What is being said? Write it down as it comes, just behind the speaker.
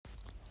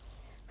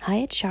Hi,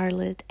 it's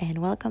Charlotte, and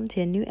welcome to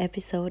a new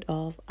episode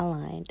of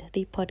Aligned,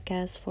 the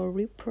podcast for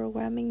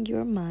reprogramming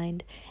your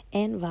mind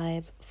and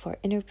vibe for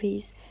inner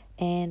peace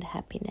and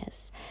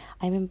happiness.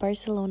 I'm in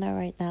Barcelona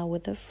right now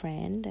with a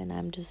friend, and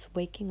I'm just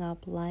waking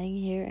up, lying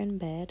here in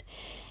bed,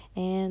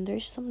 and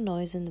there's some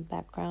noise in the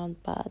background,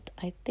 but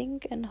I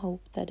think and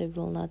hope that it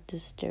will not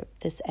disturb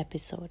this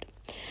episode.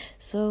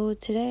 So,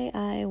 today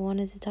I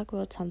wanted to talk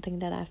about something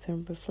that I've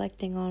been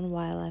reflecting on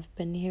while I've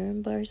been here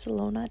in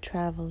Barcelona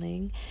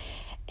traveling,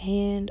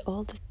 and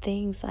all the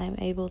things I'm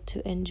able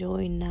to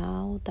enjoy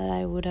now that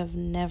I would have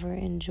never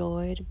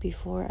enjoyed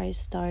before I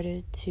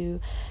started to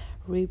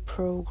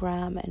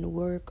reprogram and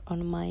work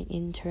on my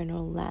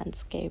internal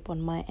landscape,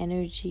 on my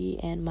energy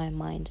and my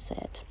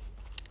mindset.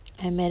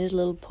 I made a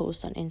little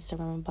post on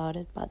Instagram about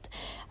it, but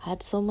I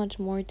had so much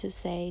more to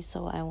say,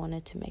 so I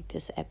wanted to make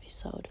this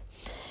episode.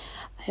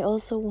 I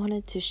also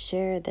wanted to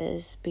share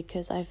this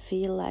because I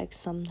feel like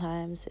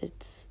sometimes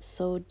it's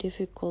so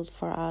difficult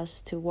for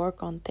us to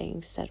work on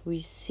things that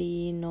we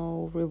see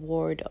no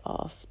reward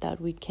of,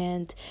 that we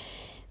can't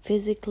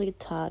physically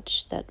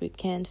touch, that we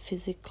can't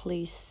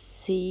physically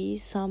see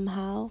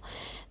somehow,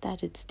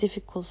 that it's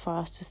difficult for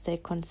us to stay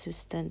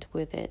consistent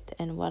with it.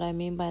 And what I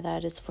mean by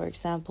that is, for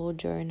example,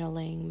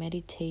 journaling,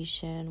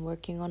 meditation,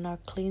 working on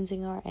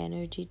cleansing our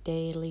energy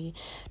daily,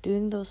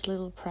 doing those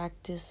little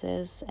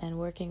practices and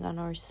working on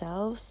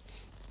ourselves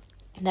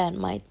that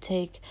might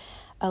take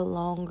a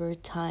longer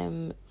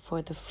time for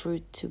the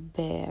fruit to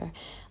bear.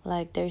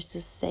 Like, there's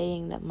this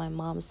saying that my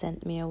mom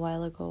sent me a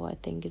while ago. I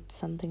think it's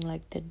something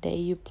like, the day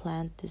you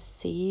plant the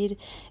seed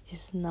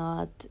is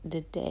not the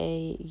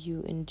day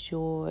you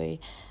enjoy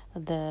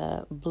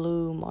the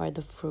bloom or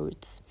the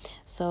fruits.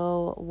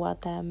 So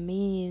what that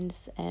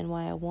means and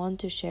why I want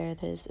to share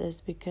this is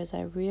because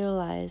I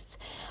realized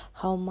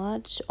how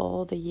much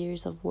all the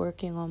years of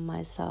working on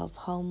myself,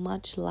 how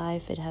much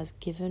life it has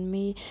given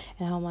me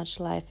and how much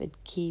life it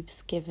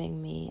keeps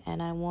giving me.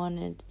 And I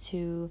wanted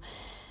to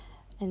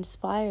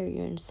inspire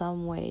you in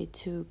some way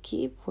to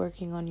keep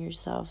working on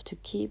yourself, to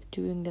keep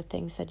doing the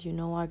things that you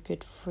know are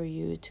good for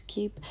you, to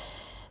keep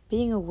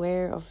being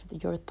aware of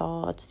your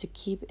thoughts, to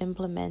keep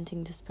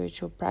implementing the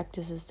spiritual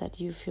practices that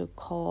you feel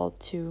called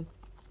to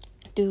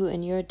do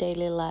in your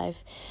daily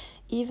life,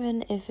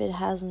 even if it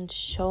hasn't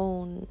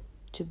shown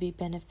to be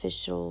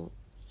beneficial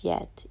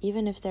yet,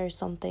 even if there are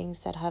some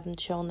things that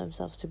haven't shown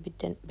themselves to be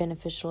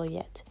beneficial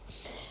yet.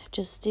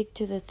 Just stick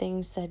to the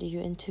things that you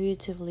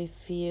intuitively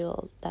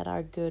feel that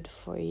are good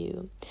for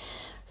you.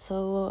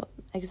 So,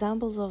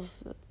 examples of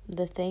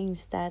the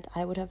things that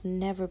I would have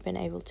never been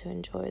able to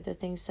enjoy, the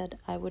things that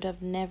I would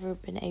have never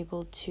been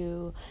able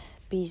to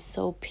be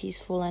so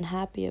peaceful and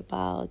happy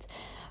about,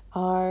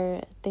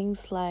 are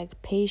things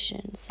like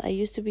patience. I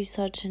used to be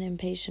such an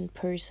impatient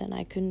person.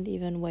 I couldn't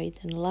even wait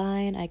in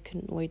line. I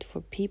couldn't wait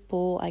for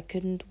people. I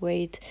couldn't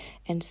wait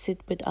and sit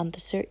with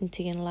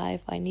uncertainty in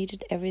life. I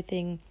needed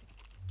everything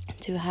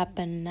to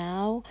happen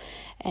now,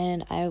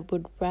 and I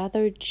would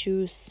rather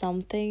choose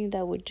something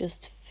that would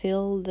just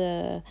fill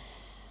the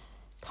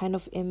kind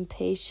of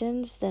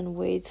impatience than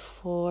wait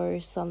for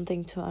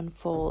something to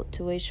unfold,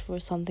 to wait for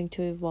something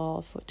to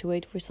evolve, to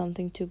wait for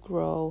something to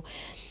grow.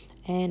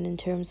 And in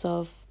terms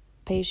of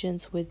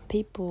patience with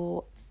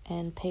people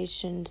and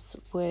patience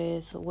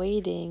with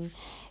waiting,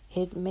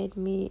 it made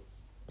me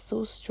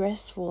so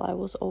stressful.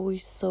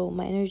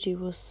 My energy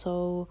was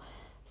so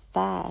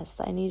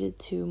fast. I needed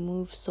to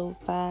move so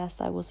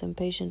fast. I was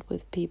impatient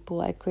with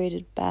people. I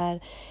created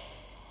bad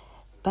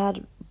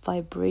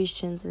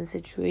vibrations and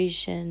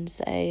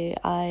situations.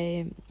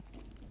 I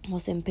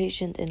was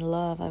impatient in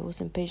love. I was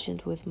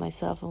impatient with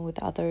myself and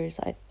with others.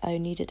 I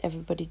needed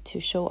everybody to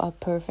show up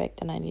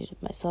perfect, and I needed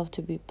myself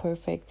to be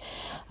perfect.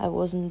 I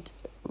wasn't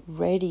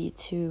ready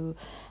to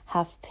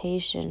have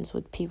patience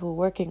with people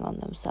working on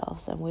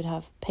themselves, and would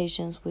have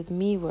patience with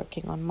me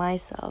working on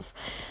myself.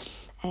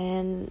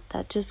 And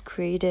that just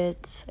created,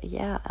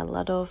 a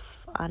lot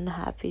of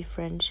unhappy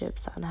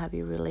friendships,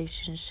 unhappy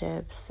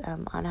relationships,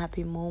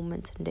 unhappy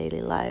moments in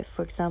daily life.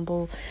 For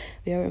example,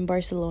 we are in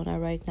Barcelona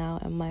right now,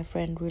 and my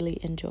friend really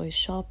enjoys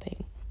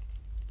shopping.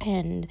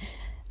 And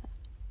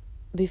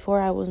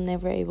before, I was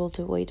never able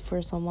to wait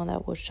for someone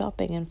that was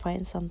shopping and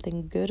find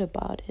something good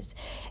about it.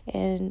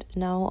 And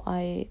now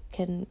I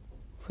can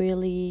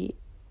really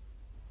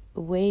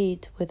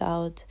wait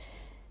without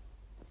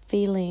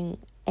feeling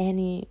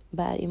any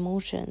bad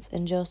emotions,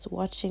 and just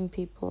watching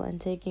people and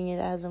taking it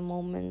as a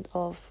moment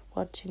of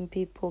watching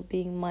people,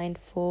 being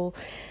mindful,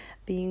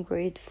 being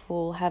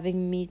grateful,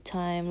 having me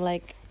time.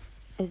 Like,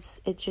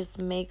 it just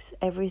makes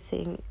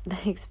everything,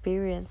 the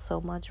experience,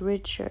 so much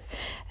richer.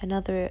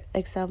 Another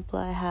example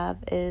I have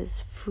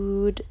is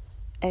food,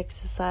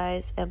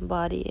 exercise, and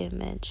body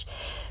image.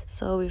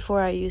 So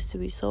before, I used to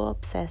be so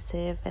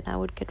obsessive, and I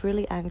would get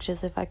really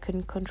anxious if I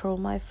couldn't control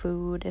my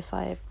food, if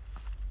I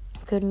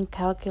couldn't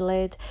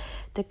calculate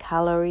the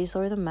calories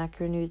or the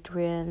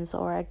macronutrients,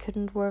 or I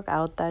couldn't work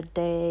out that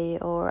day,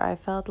 or I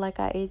felt like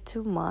I ate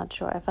too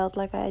much, or I felt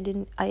like I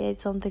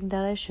ate something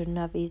that I shouldn't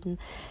have eaten.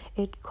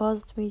 It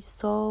caused me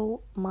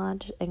so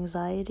much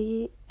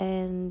anxiety,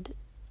 and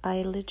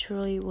I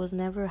literally was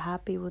never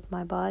happy with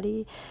my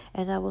body,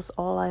 and that was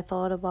all I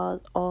thought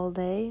about all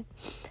day.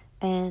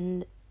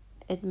 And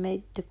it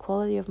made the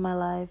quality of my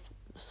life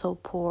so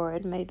poor.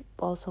 It made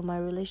also my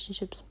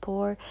relationships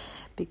poor,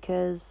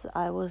 because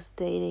I was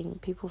dating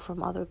people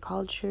from other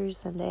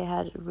cultures, and they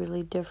had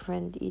really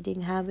different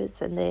eating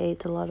habits, and they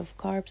ate a lot of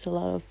carbs, a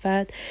lot of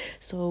fat.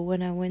 So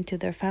when I went to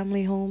their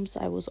family homes,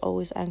 I was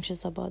always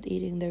anxious about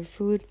eating their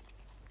food.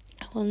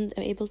 I wasn't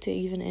able to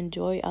even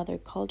enjoy other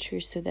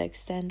cultures to the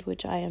extent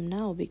which I am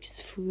now, because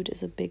food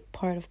is a big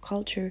part of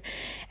culture,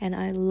 and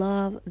I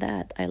love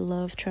that. I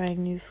love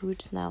trying new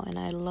foods now, and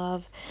I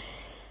love,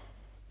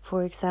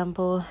 for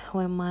example,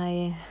 when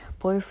my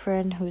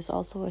boyfriend, who is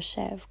also a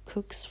chef,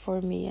 cooks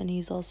for me, and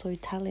he's also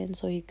Italian,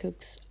 so he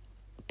cooks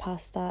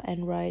pasta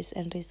and rice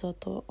and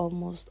risotto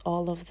almost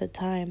all of the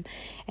time,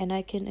 and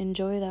I can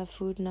enjoy that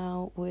food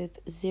now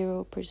with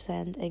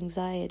 0%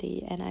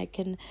 anxiety. And I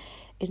can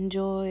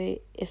enjoy,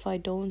 if I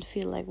don't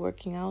feel like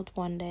working out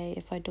one day,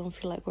 if I don't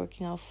feel like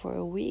working out for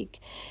a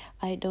week,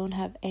 I don't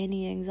have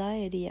any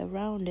anxiety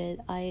around it.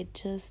 I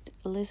just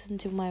listen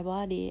to my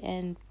body,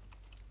 and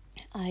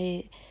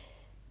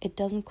it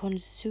doesn't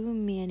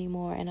consume me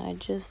anymore. And I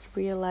just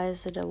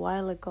realized it a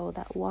while ago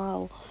that,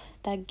 wow,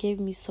 that gave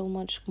me so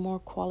much more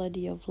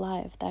quality of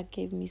life. That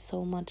gave me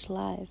so much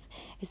life.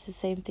 It's the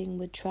same thing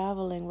with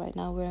traveling. Right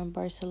now we're in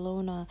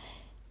Barcelona.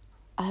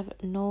 I have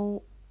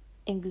no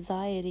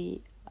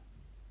anxiety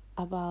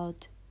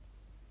about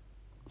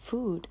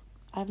food.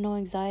 I have no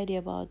anxiety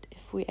about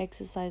if we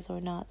exercise or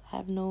not. I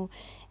have no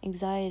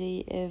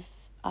anxiety if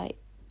I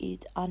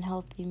eat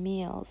unhealthy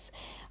meals.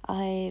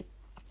 I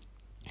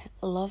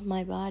love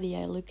my body.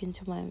 I look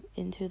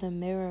into the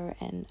mirror,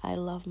 and I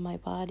love my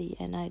body,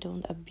 and I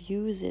don't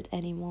abuse it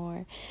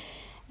anymore.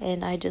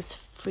 And I just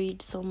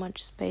freed so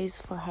much space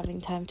for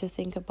having time to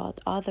think about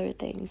other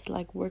things,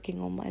 like working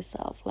on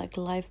myself, like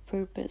life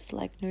purpose,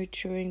 like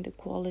nurturing the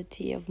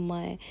quality of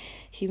my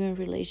human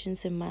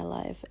relations in my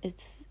life.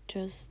 It's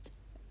just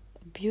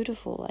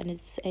beautiful, and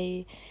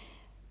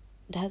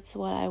that's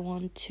what I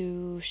want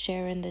to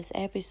share in this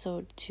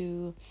episode.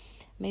 To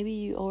maybe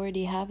you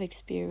already have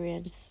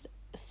experienced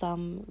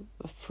some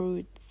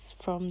fruits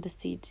from the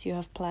seeds you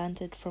have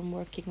planted from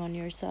working on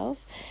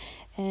yourself,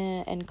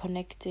 and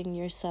connecting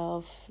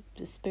yourself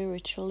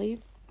spiritually,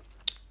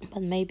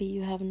 but maybe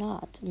you have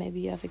not.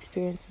 Maybe you have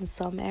experienced in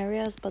some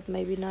areas, but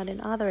maybe not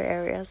in other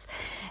areas.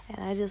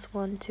 And I just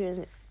want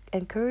to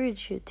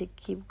encourage you to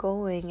keep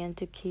going, and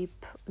to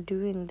keep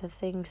doing the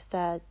things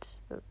that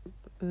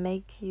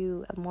make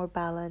you more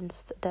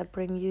balanced, that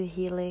bring you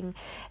healing,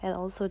 and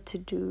also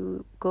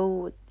to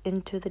go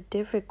into the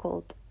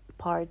difficult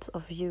parts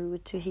of you,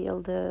 to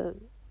heal the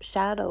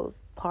shadow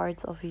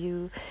parts of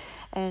you,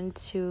 and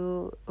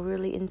to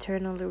really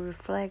internally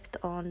reflect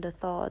on the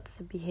thoughts,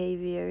 the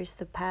behaviors,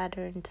 the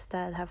patterns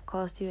that have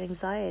caused you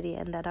anxiety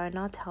and that are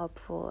not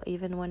helpful,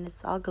 even when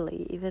it's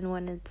ugly, even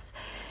when it's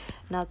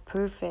not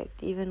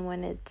perfect, even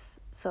when it's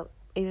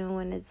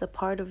a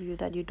part of you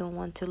that you don't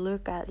want to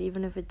look at,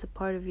 even if it's a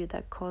part of you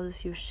that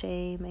causes you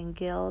shame and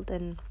guilt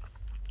and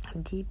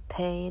deep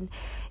pain,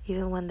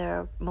 even when there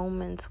are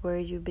moments where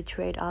you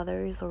betrayed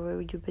others, or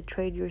where you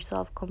betrayed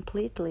yourself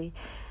completely.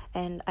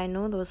 And I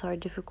know those are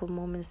difficult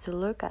moments to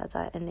look at,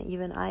 and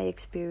even I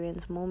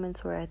experience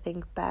moments where I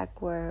think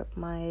back, where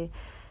my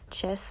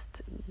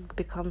chest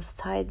becomes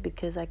tight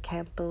because I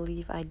can't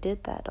believe I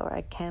did that, or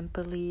I can't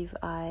believe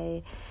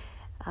I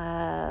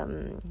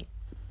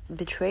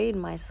betrayed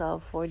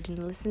myself, or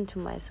didn't listen to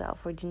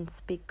myself, or didn't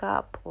speak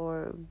up,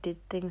 or did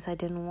things I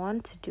didn't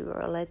want to do,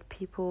 or let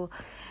people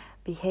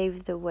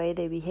behave the way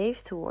they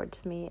behave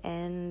towards me.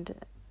 And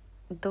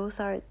those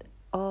are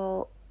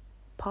all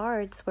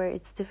parts where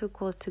it's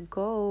difficult to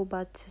go,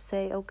 but to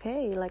say,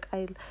 okay, like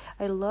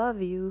I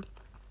love you.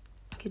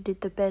 You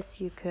did the best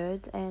you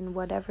could, and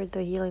whatever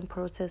the healing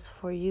process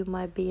for you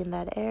might be in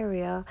that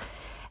area,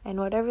 and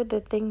whatever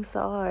the things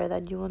are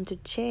that you want to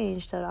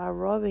change that are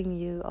robbing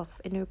you of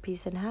inner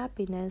peace and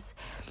happiness,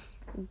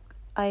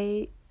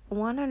 I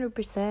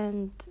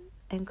 100%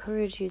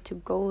 encourage you to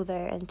go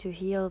there and to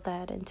heal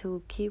that, and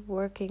to keep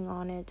working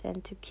on it,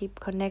 and to keep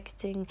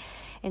connecting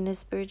in a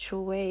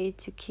spiritual way,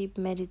 to keep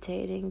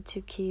meditating, to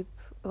keep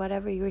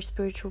whatever your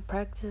spiritual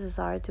practices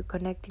are, to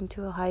connecting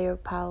to a higher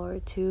power,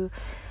 to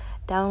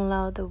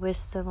download the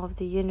wisdom of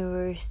the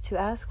universe, to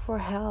ask for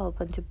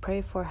help, and to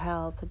pray for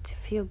help, and to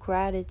feel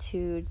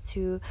gratitude,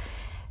 to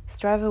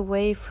strive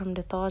away from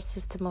the thought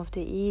system of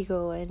the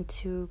ego, and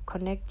to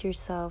connect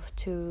yourself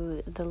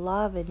to the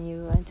love in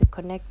you, and to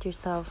connect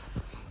yourself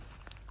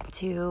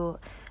to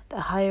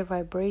the higher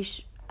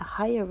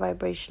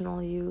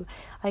vibrational you.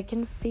 I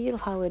can feel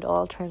how it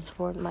all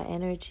transformed my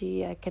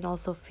energy. I can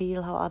also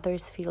feel how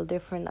others feel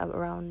different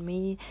around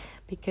me,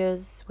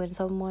 because when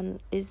someone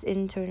is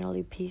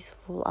internally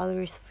peaceful,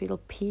 others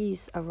feel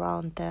peace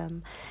around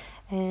them.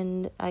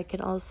 And I can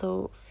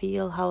also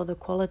feel how the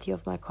quality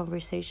of my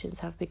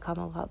conversations have become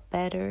a lot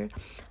better,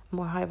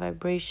 more high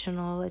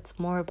vibrational. It's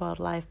more about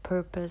life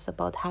purpose,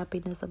 about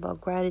happiness,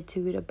 about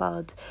gratitude,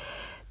 about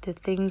the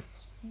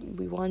things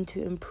we want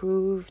to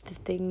improve, the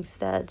things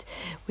that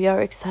we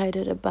are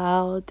excited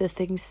about, the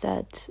things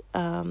that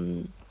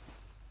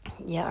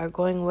are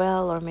going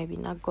well or maybe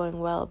not going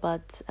well,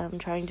 but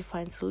trying to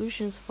find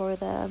solutions for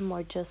them,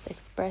 or just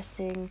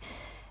expressing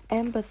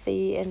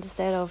empathy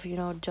instead of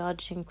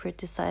judging,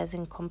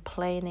 criticizing,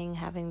 complaining,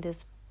 having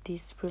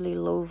these really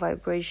low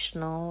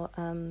vibrational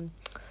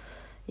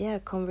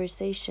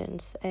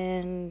conversations,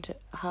 and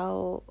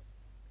how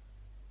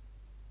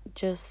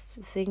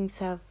just things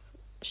have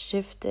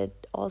shifted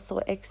also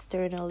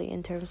externally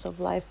in terms of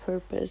life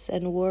purpose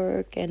and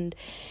work, and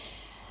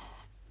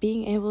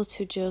being able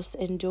to just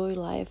enjoy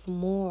life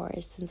more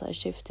since I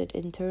shifted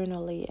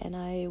internally. And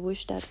I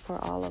wish that for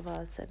all of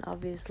us. And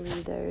obviously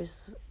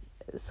there's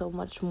so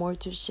much more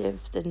to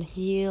shift and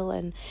heal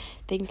and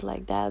things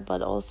like that,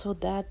 but also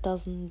that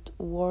doesn't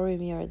worry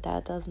me, or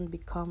that doesn't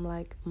become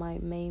like my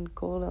main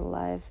goal in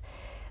life,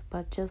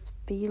 but just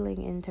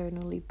feeling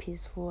internally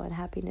peaceful and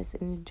happiness,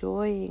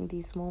 enjoying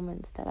these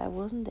moments that I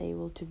wasn't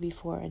able to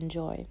before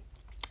enjoy.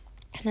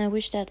 And I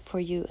wish that for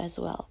you as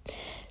well.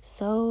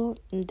 So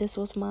this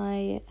was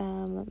my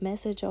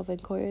message of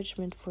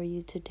encouragement for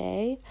you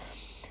today.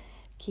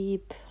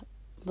 Keep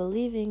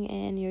believing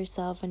in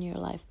yourself and your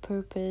life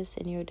purpose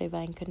and your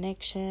divine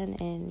connection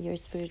and your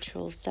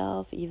spiritual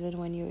self, even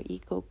when your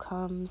ego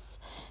comes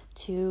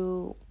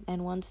to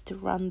and wants to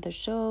run the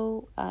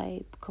show.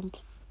 I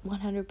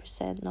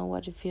 100% know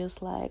what it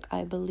feels like.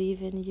 I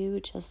believe in you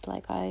just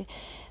like I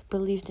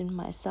believed in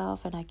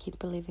myself, and I keep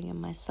believing in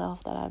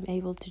myself that I'm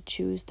able to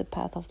choose the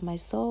path of my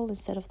soul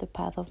instead of the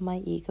path of my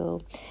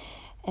ego.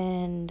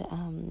 And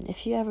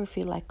if you ever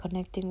feel like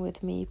connecting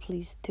with me,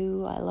 please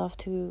do.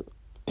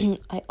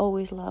 I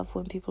always love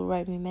when people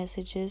write me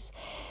messages.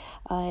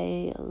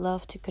 I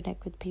love to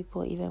connect with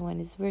people even when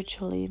it's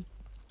virtually.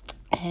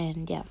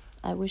 And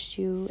I wish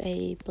you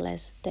a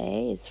blessed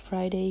day. It's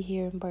Friday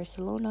here in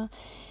Barcelona,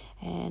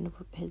 and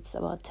it's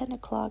about 10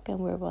 o'clock, and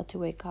we're about to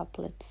wake up.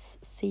 Let's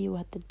see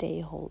what the day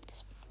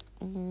holds.